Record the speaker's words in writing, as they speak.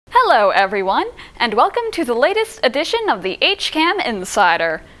Hello everyone, and welcome to the latest edition of the HCAM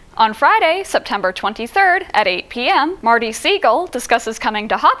Insider. On Friday, September 23rd at 8 p.m., Marty Siegel discusses coming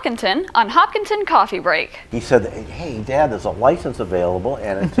to Hopkinton on Hopkinton Coffee Break. He said, hey Dad, there's a license available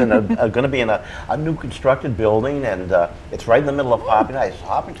and it's going to be in a new constructed building, and it's right in the middle of Hopkinton. I said,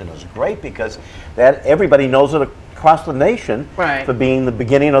 Hopkinton is great because everybody knows it across the nation for being the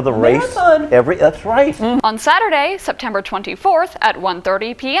beginning of the race. That's right. On Saturday, September 24th at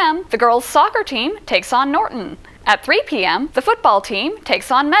 1:30 p.m., the girls' soccer team takes on Norton. At 3 p.m., the football team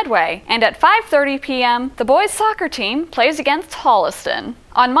takes on Medway, and at 5:30 p.m., the boys' soccer team plays against Holliston.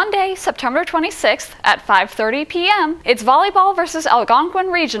 On Monday, September 26th at 5:30 p.m., it's volleyball versus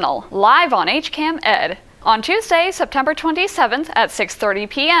Algonquin Regional, live on HCAM Ed. On Tuesday, September 27th at 6:30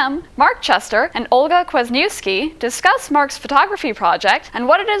 p.m., Mark Chester and Olga Kwasniewski discuss Mark's photography project and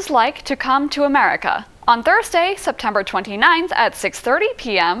what it is like to come to America. On Thursday, September 29th at 6:30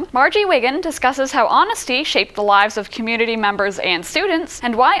 p.m., Margie Wiggin discusses how honesty shaped the lives of community members and students,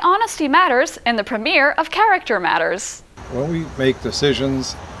 and why honesty matters in the premiere of Character Matters. When we make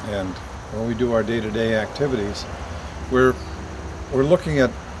decisions and when we do our day-to-day activities, we're looking at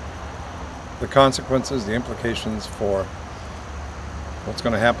the consequences, the implications for what's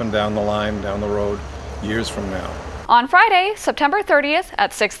going to happen down the line, down the road, years from now. On Friday, September 30th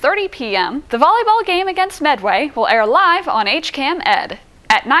at 6:30 p.m., the volleyball game against Medway will air live on HCAM Ed.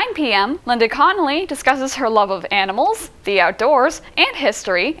 At 9 p.m., Linda Connolly discusses her love of animals, the outdoors, and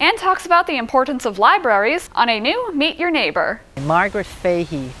history, and talks about the importance of libraries on a new Meet Your Neighbor. Margaret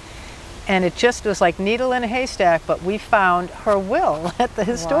Fahey. And it just was like needle in a haystack, but we found her will at the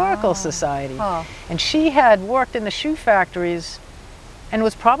Historical Society. Oh. And she had worked in the shoe factories and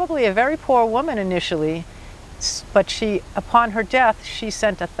was probably a very poor woman initially, but she, upon her death, she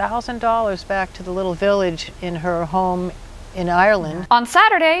sent $1,000 back to the little village in her home in Ireland. On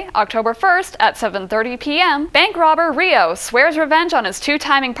Saturday, October 1st at 7:30 p.m., bank robber Rio swears revenge on his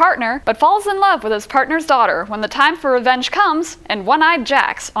two-timing partner, but falls in love with his partner's daughter when the time for revenge comes in One-Eyed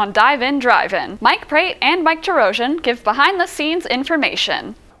Jacks on Dive-In Drive-In. Mike Prate and Mike Tarosian give behind-the-scenes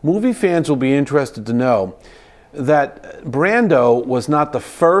information. Movie fans will be interested to know that Brando was not the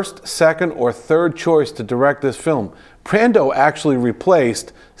first, second, or third choice to direct this film. Brando actually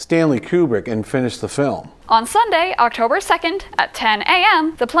replaced Stanley Kubrick and finished the film. On Sunday, October 2nd at 10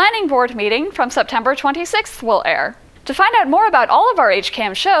 a.m., the planning board meeting from September 26th will air. To find out more about all of our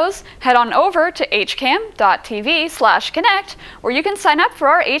HCAM shows, head on over to hcam.tv/connect, where you can sign up for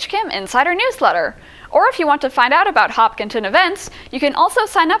our HCAM Insider newsletter. Or if you want to find out about Hopkinton events, you can also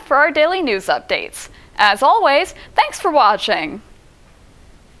sign up for our daily news updates. As always, thanks for watching.